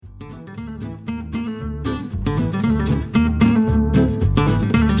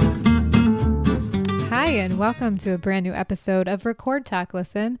and welcome to a brand new episode of Record Talk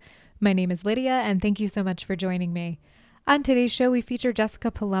Listen. My name is Lydia, and thank you so much for joining me. On today's show, we feature Jessica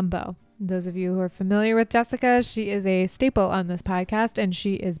Palumbo. Those of you who are familiar with Jessica, she is a staple on this podcast, and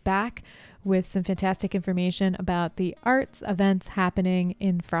she is back with some fantastic information about the arts events happening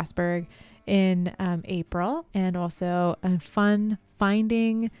in Frostburg in April, and also a fun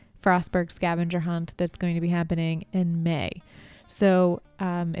Finding Frostburg scavenger hunt that's going to be happening in May. So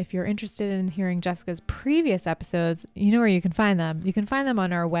if you're interested in hearing Jessica's previous episodes, you know where you can find them. You can find them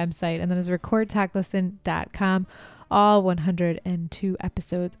on our website, and that is recordtalklisten.com. All 102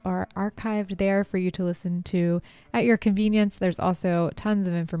 episodes are archived there for you to listen to at your convenience. There's also tons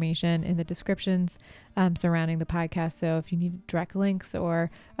of information in the descriptions surrounding the podcast. So if you need direct links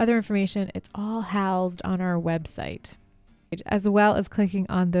or other information, it's all housed on our website, as well as clicking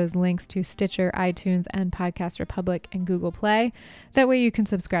on those links to Stitcher, iTunes, and Podcast Republic and Google Play. That way you can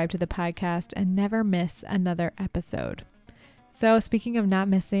subscribe to the podcast and never miss another episode. So speaking of not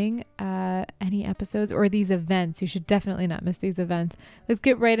missing any episodes or these events, you should definitely not miss these events. Let's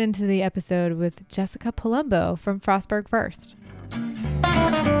get right into the episode with Jessica Palumbo from Frostburg First.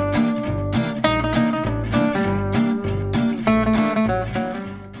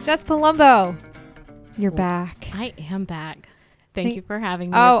 Jess Palumbo, you're back. I am back. Thank you for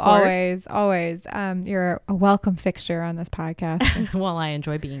having me. Oh, of course. always. You're a welcome fixture on this podcast. Well, I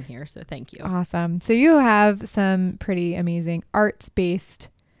enjoy being here, so thank you. Awesome. So you have some pretty amazing arts-based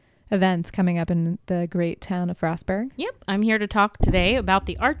events coming up in the great town of Frostburg. Yep. I'm here to talk today about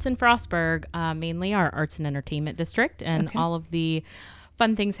the arts in Frostburg, mainly our arts and entertainment district and all of the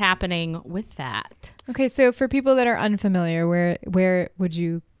fun things happening with that. Okay. So for people that are unfamiliar, where would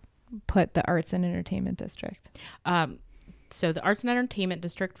you put the arts and entertainment district? So the Arts and Entertainment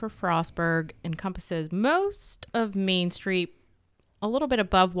District for Frostburg encompasses most of Main Street, a little bit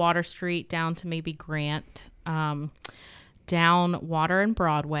above Water Street, down to maybe Grant, down Water and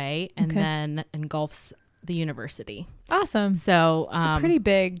Broadway, and then engulfs the university. Awesome. So it's a pretty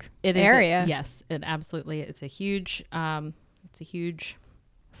big area. Yes, it absolutely. It's a huge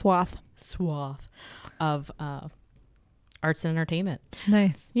swath of arts and entertainment.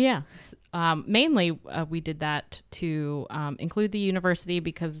 Nice. Yeah. Mainly, we did that to include the university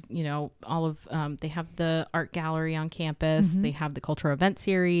because, you know, all of they have the art gallery on campus. They have the cultural event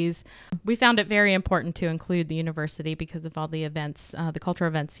series. We found it very important to include the university because of all the events, the cultural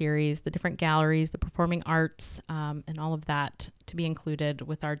event series, the different galleries, the performing arts, and all of that to be included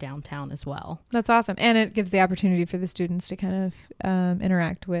with our downtown as well. That's awesome. And it gives the opportunity for the students to kind of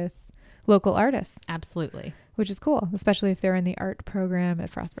interact with local artists. Absolutely. Which is cool, especially if they're in the art program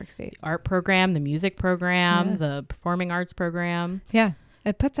at Frostburg State. The art program, the music program, the performing arts program. Yeah.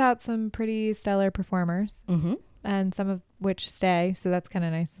 It puts out some pretty stellar performers, and some of which stay. So that's kind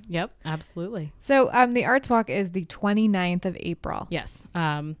of nice. Yep, absolutely. So the Arts Walk is the 29th of April. Yes.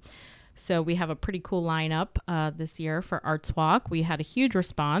 So we have a pretty cool lineup this year for Arts Walk. We had a huge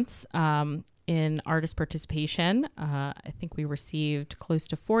response in artist participation. I think we received close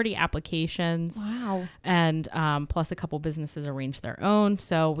to 40 applications. Wow. And plus a couple businesses arranged their own.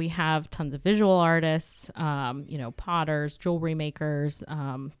 So we have tons of visual artists, potters, jewelry makers,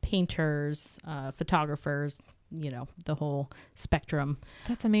 painters, photographers, the whole spectrum.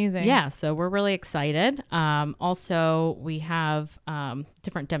 That's amazing. Yeah. So we're really excited. Also, we have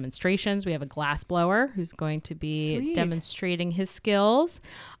different demonstrations. We have a glass blower who's going to be demonstrating his skills.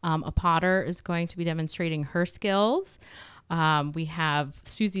 A potter is going to be demonstrating her skills. We have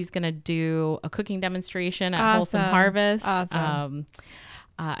Susie's going to do a cooking demonstration at Wholesome Harvest. Awesome.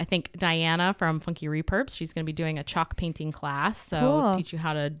 I think Diana from Funky Repurps, she's going to be doing a chalk painting class. So cool. Teach you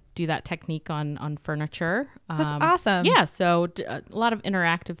how to do that technique on furniture. That's awesome. Yeah. So a lot of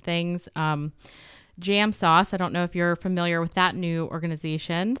interactive things. Jam Sauce. I don't know if you're familiar with that new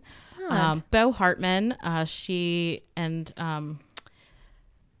organization. Bo Hartman, she and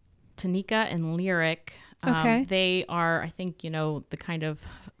Tanika and Lyric. They are, I think, the kind of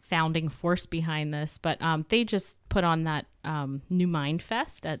founding force behind this, but they just put on that new Mind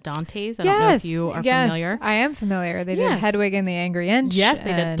Fest at Dante's. I don't know if you are familiar. I am familiar. They did Hedwig and the Angry Inch. Yes,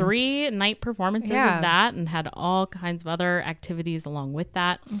 they did 3 night performances of that and had all kinds of other activities along with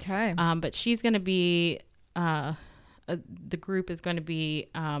that. Okay. But she's going to be, the group is going to be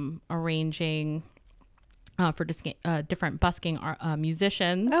arranging for different busking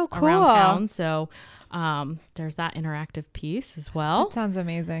musicians around town. So there's that interactive piece as well. That sounds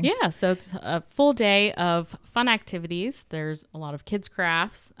amazing. Yeah. So it's a full day of fun activities. There's a lot of kids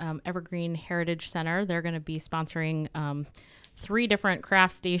crafts. Evergreen Heritage Center, they're going to be sponsoring 3 different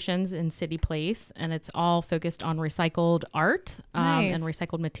craft stations in City Place, and it's all focused on recycled art and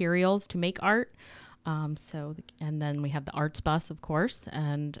recycled materials to make art. And then we have the arts bus, of course,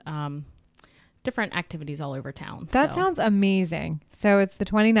 and different activities all over town. That sounds amazing. So it's the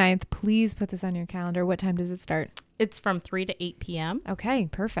 29th. Please put this on your calendar. What time does it start? It's from 3 to 8 p.m. Okay,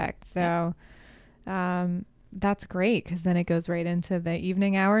 perfect. So that's great because then it goes right into the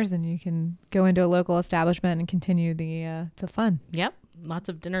evening hours and you can go into a local establishment and continue the fun. Yep. Lots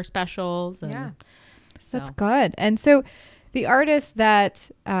of dinner specials. And yeah. That's good. And so the artists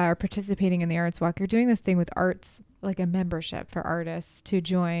that are participating in the Arts Walk, you're doing this thing with arts, like a membership for artists to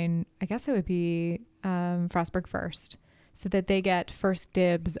join. I guess it would be Frostburg First, so that they get first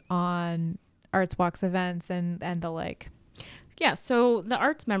dibs on Arts Walk's events and the like. Yeah. So the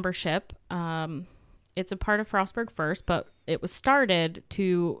arts membership, it's a part of Frostburg First, but it was started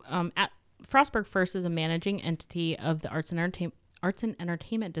to Frostburg First is a managing entity of the Arts and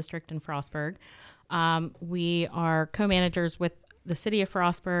Entertainment District in Frostburg. We are co-managers with the City of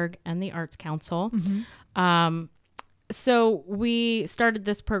Frostburg and the Arts Council. Mm-hmm. So we started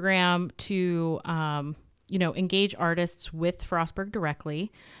this program to, engage artists with Frostburg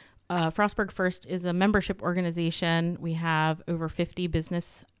directly. Frostburg First is a membership organization. We have over 50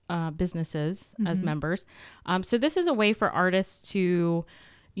 businesses mm-hmm. as members. So this is a way for artists to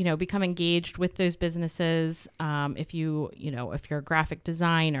become engaged with those businesses. If you're a graphic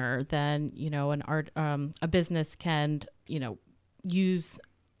designer, then, a business can, use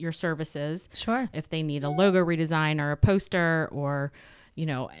your services. Sure. If they need a logo redesign or a poster or,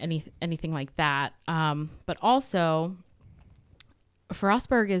 anything like that. But also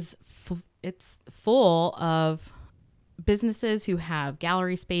Frostburg is, it's full of businesses who have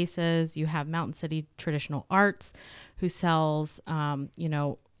gallery spaces. You have Mountain City Traditional Arts, who sells,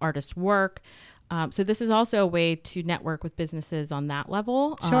 artist work. So this is also a way to network with businesses on that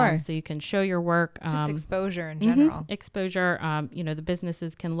level. Sure. So you can show your work. Just exposure in general. Mm-hmm, exposure. The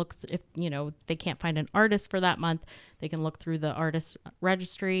businesses can look, if, they can't find an artist for that month, they can look through the artist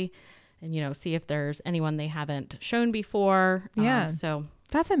registry and, see if there's anyone they haven't shown before. Yeah. So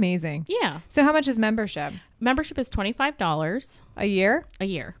that's amazing. Yeah. So how much is membership? Membership is $25 a year. A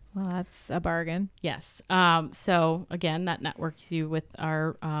year. Well, that's a bargain. Yes. So again, that networks you with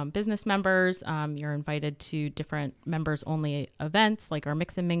our business members. You're invited to different members only events like our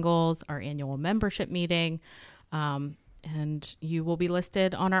Mix and Mingles, our annual membership meeting. And you will be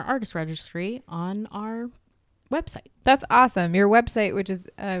listed on our artist registry on our website. That's awesome. Your website, which is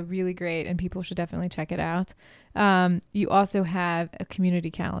really great, and people should definitely check it out. You also have a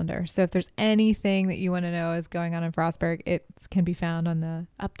community calendar. So if there's anything that you want to know is going on in Frostburg, it can be found on the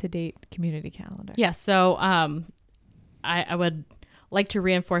up-to-date community calendar. Yes. So I would like to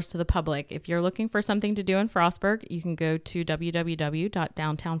reinforce to the public, if you're looking for something to do in Frostburg, you can go to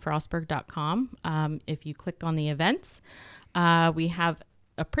www.downtownfrostburg.com. If you click on the events, we have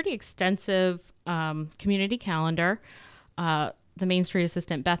a pretty extensive community calendar. The Main Street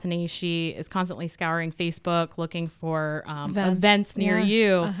assistant, Bethany, she is constantly scouring Facebook looking for events near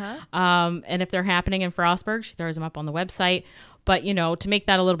you. Uh-huh. And if they're happening in Frostburg, she throws them up on the website. But, to make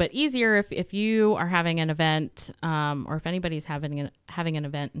that a little bit easier, if you are having an event or if anybody's having an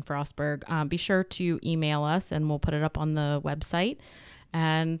event in Frostburg, be sure to email us and we'll put it up on the website.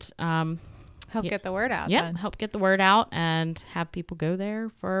 And help get the word out. Yeah, help get the word out and have people go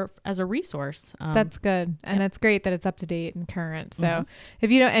there as a resource. That's good. And that's great that it's up to date and current. So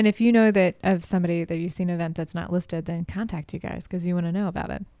mm-hmm. if you know that of somebody that you've seen an event that's not listed, then contact you guys because you want to know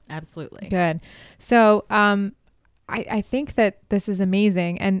about it. Absolutely. Good. So I think that this is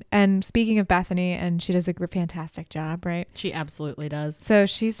amazing. And speaking of Bethany, and she does a fantastic job, right? She absolutely does. So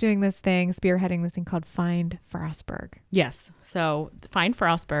she's doing this thing, spearheading this thing called Find Frostburg. Yes. So Find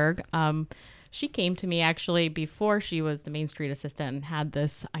Frostburg. She came to me actually before she was the Main Street assistant and had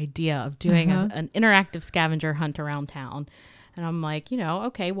this idea of doing an interactive scavenger hunt around town. And I'm like,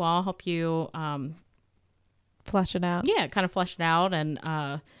 okay, well, I'll help you flesh it out. Yeah, kind of flesh it out. And,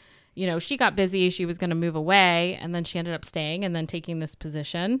 she got busy. She was going to move away and then she ended up staying and then taking this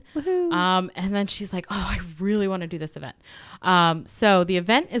position. And then she's like, oh, I really want to do this event. So the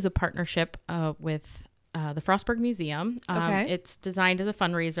event is a partnership with the Frostburg Museum. Okay. It's designed as a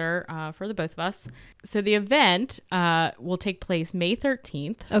fundraiser for the both of us. So the event will take place May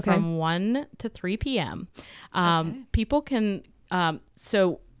 13th from 1 to 3 p.m. People can,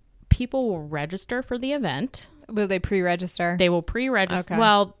 people will register for the event. Will they pre-register? They will pre-register. Okay.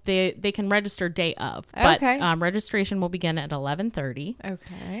 Well, they can register day of, but registration will begin at 11:30.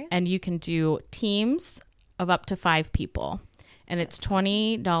 Okay. And you can do teams of up to 5 people, and it's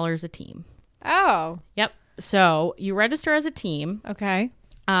 $20 a team. Oh. Yep. So you register as a team. Okay.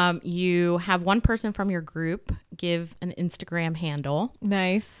 You have one person from your group give an Instagram handle.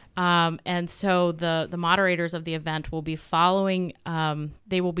 Nice. And so the moderators of the event will be following,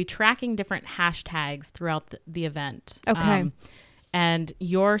 they will be tracking different hashtags throughout the event. Okay. And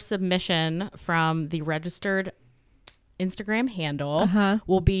your submission from the registered Instagram handle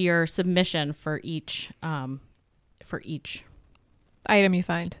will be your submission for each Item you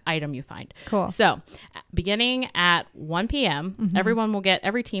find. Cool. So beginning at 1 p.m.,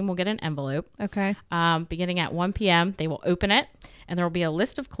 every team will get an envelope. Okay. Beginning at 1 p.m., they will open it, and there will be a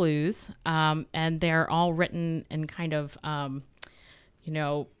list of clues, and they're all written in kind of,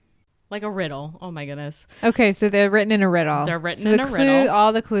 like a riddle. Oh my goodness. Okay, so they're written in a riddle. They're written in a riddle.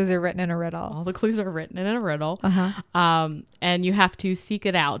 All the clues are written in a riddle. All the clues are written in a riddle. And you have to seek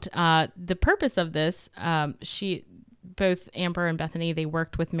it out. The purpose of this, both Amber and Bethany, they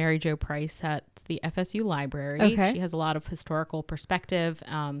worked with Mary Jo Price at the FSU Library. Okay. She has a lot of historical perspective.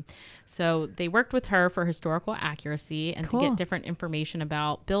 So they worked with her for historical accuracy and to get different information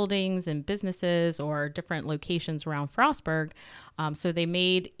about buildings and businesses or different locations around Frostburg. So they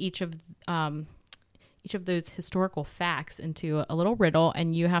made each of those historical facts into a little riddle,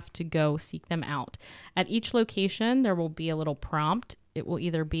 and you have to go seek them out. At each location, there will be a little prompt. It will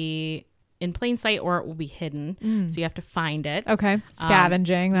either be in plain sight or it will be hidden. So you have to find it. Okay.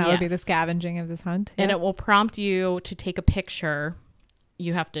 Scavenging. That would be the yes. scavenging of this hunt. And it will prompt you to take a picture.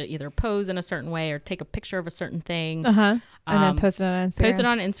 You have to either pose in a certain way or take a picture of a certain thing. And then post it on Instagram. Post it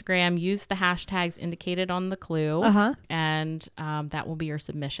on Instagram. Use the hashtags indicated on the clue. And that will be your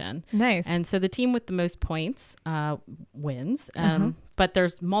submission. Nice. And so the team with the most points wins. But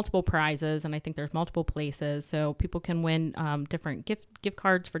there's multiple prizes, and I think there's multiple places. So people can win different gift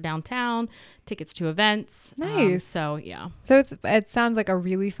cards for downtown, tickets to events. Nice. So, yeah. So it sounds like a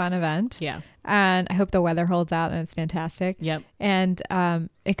really fun event. Yeah. And I hope the weather holds out and it's fantastic. Yep. And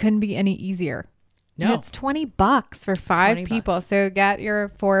it couldn't be any easier. No. And it's $20 for 5 people. $20. So get your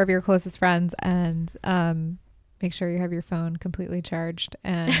 4 of your closest friends and make sure you have your phone completely charged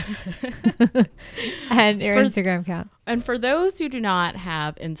and and your Instagram account. And for those who do not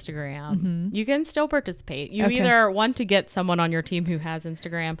have Instagram, you can still participate. You either want to get someone on your team who has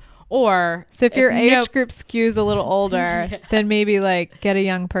Instagram, or so if your age group skews a little older, then maybe like get a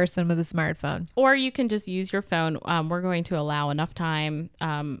young person with a smartphone. Or you can just use your phone. We're going to allow enough time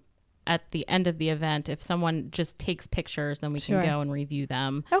at the end of the event. If someone just takes pictures, then we can go and review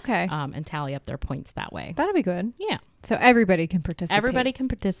them. Okay. And tally up their points that way. That'll be good. Yeah. So everybody can participate. Everybody can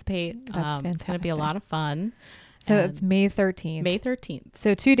participate. That's fantastic. It's going to be a lot of fun. So it's May 13th. May 13th.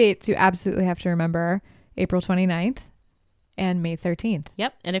 So 2 dates you absolutely have to remember: April 29th and May 13th.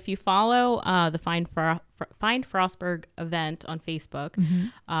 Yep. And if you follow the Find Frostburg event on Facebook,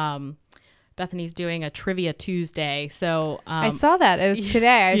 Bethany's doing a Trivia Tuesday. So I saw that. It was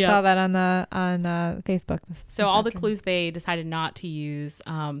today. I saw that on Facebook. So all the clues they decided not to use,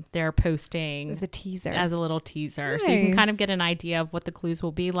 they're posting as a teaser, as a little teaser. Nice. So you can kind of get an idea of what the clues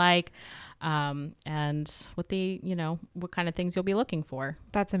will be like, and what what kind of things you'll be looking for.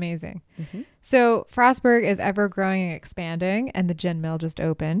 That's amazing. So Frostburg is ever growing and expanding, and the gin mill just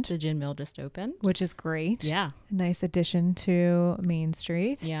opened. Which is great. Yeah. A nice addition to Main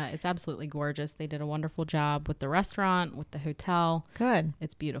Street. Yeah, it's absolutely gorgeous. They did a wonderful job with the restaurant, with the hotel. Good.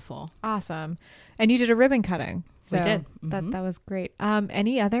 It's beautiful. Awesome. And you did a ribbon cutting. So we did. That was great.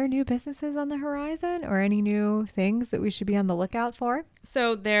 Any other new businesses on the horizon or any new things that we should be on the lookout for?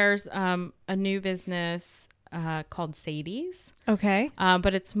 So there's a new business called Sadie's. Okay.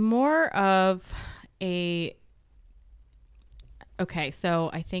 But it's more of so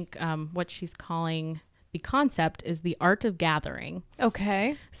I think what she's calling the concept is the art of gathering.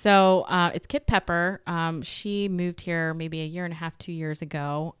 Okay. So it's Kit Pepper. She moved here maybe a year and a half, 2 years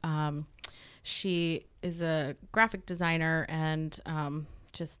ago. She is a graphic designer and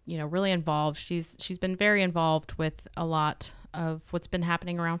just, really involved. She's been very involved with a lot of what's been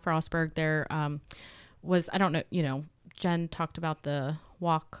happening around Frostburg. There was, I don't know, Jen talked about the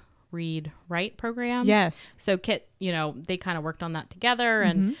Walk, Read, Write program. Yes. So Kit, they kind of worked on that together.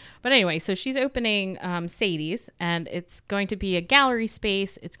 And but anyway, so she's opening Sadie's, and it's going to be a gallery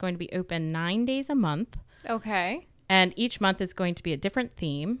space. It's going to be open 9 days a month. Okay. And each month is going to be a different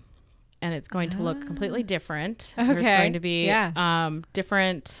theme. And it's going to look completely different. Okay. There's going to be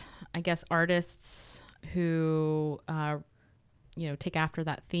different, I guess, artists who, take after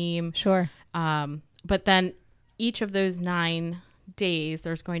that theme. Sure. But then each of those 9 days,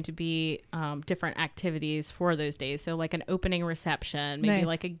 there's going to be different activities for those days. So like an opening reception, maybe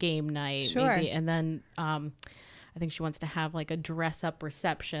like a game night. Sure. Maybe, and then I think she wants to have like a dress up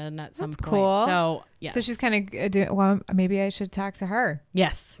reception at some That's point. cool. So yeah. So she's kind of doing, well, maybe I should talk to her.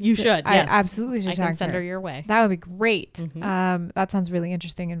 Yes, you So should. I Yes. absolutely should I talk can to send her. her your way. That would be great. Mhm. That sounds really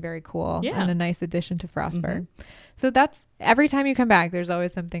interesting and very cool. Yeah. And a nice addition to Frostburg. Mhm. So that's every time you come back, there's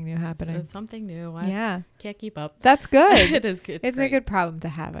always something new happening. It's something new. I Yeah. can't keep up. That's good. It is good. It's a good problem to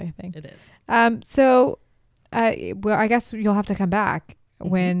have, I think. It is. So, well, I guess you'll have to come back Mhm.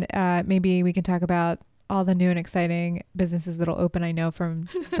 when maybe we can talk about all the new and exciting businesses that'll open. I know from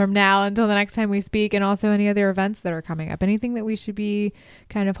now until the next time we speak, and also any other events that are coming up. Anything that we should be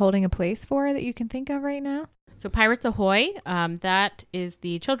kind of holding a place for that you can think of right now? So Pirates Ahoy, that is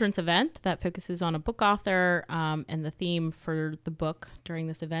the children's event that focuses on a book author, and the theme for the book during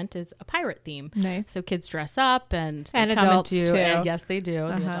this event is a pirate theme. Nice. So kids dress up and they And come adults, and do, too. and yes, they do.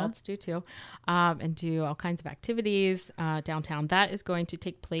 Uh-huh. The adults do too, and do all kinds of activities downtown. That is going to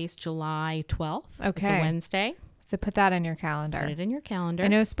take place July 12th. It's a Okay. Wednesday. So put that in your Put calendar. it in your calendar. I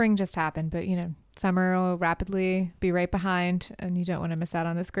know spring just happened, but summer will rapidly be right behind, and you don't want to miss out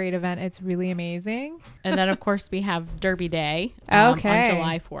on this great event. It's really amazing. And then, of course, we have Derby Day Okay. on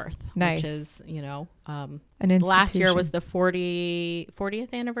July 4th, Nice. which is, An institution. last year was the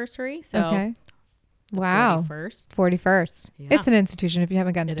 40th anniversary. So okay. Wow. 41st. 41st. Yeah. It's an institution. If you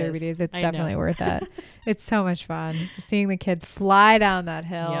haven't gone to It Derby is. Days, it's I definitely know. worth it. It's so much fun seeing the kids fly down that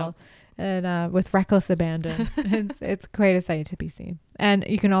hill. And with reckless abandon. it's quite a sight to be seen. And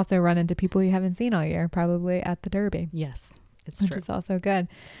you can also run into people you haven't seen all year, probably at the Derby, Yes, it's which true. is also good.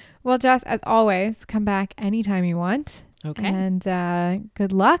 Well, Jess, as always, come back anytime you want. Okay. And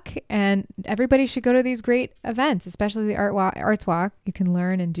good luck. And everybody should go to these great events, especially the Arts Walk. You can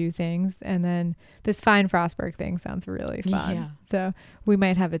learn and do things. And then this Fine Frostburg thing sounds really fun. Yeah. So we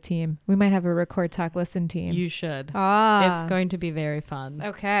might have a team. We might have a Record Talk Listen team. You should. Ah. It's going to be very fun.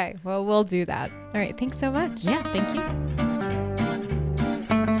 Okay. Well, we'll do that. All right. Thanks so much. Yeah, thank you.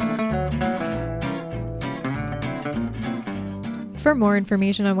 For more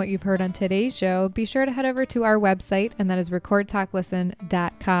information on what you've heard on today's show, be sure to head over to our website, and that is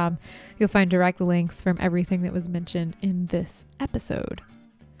recordtalklisten.com. You'll find direct links from everything that was mentioned in this episode.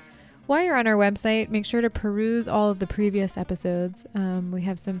 While you're on our website, make sure to peruse all of the previous episodes. We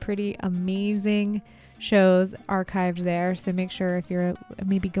have some pretty amazing shows archived there, so make sure if you're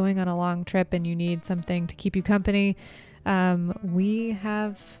maybe going on a long trip and you need something to keep you company, we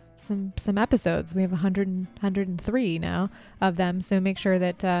have some episodes. We have 103 now of them, so make sure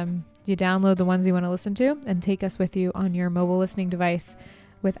that you download the ones you want to listen to and take us with you on your mobile listening device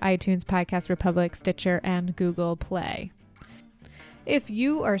with iTunes, Podcast Republic, Stitcher, and Google Play. If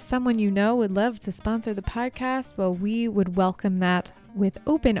you or someone you know would love to sponsor the podcast, well, we would welcome that with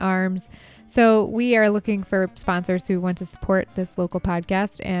open arms. So we are looking for sponsors who want to support this local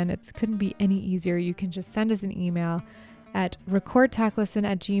podcast, and it couldn't be any easier. You can just send us an email at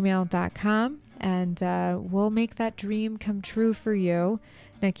recordtalklisten@gmail.com, and we'll make that dream come true for you.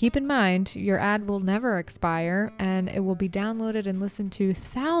 Now, keep in mind, your ad will never expire, and it will be downloaded and listened to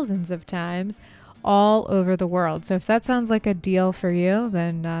thousands of times all over the world. So if that sounds like a deal for you,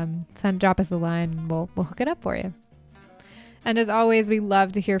 then drop us a line, and we'll hook it up for you. And as always, we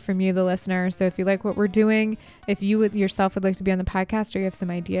love to hear from you, the listener. So if you like what we're doing, if you yourself would like to be on the podcast, or you have some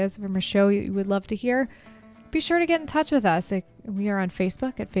ideas from a show you would love to hear, be sure to get in touch with us. We are on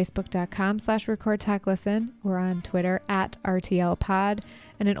Facebook at facebook.com/recordtalklisten. We're on Twitter at RTLpod.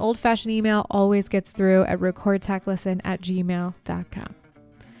 And an old-fashioned email always gets through at recordtalklisten@gmail.com.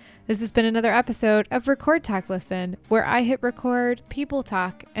 This has been another episode of Record Talk Listen, where I hit record, people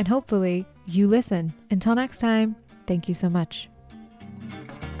talk, and hopefully you listen. Until next time, thank you so much.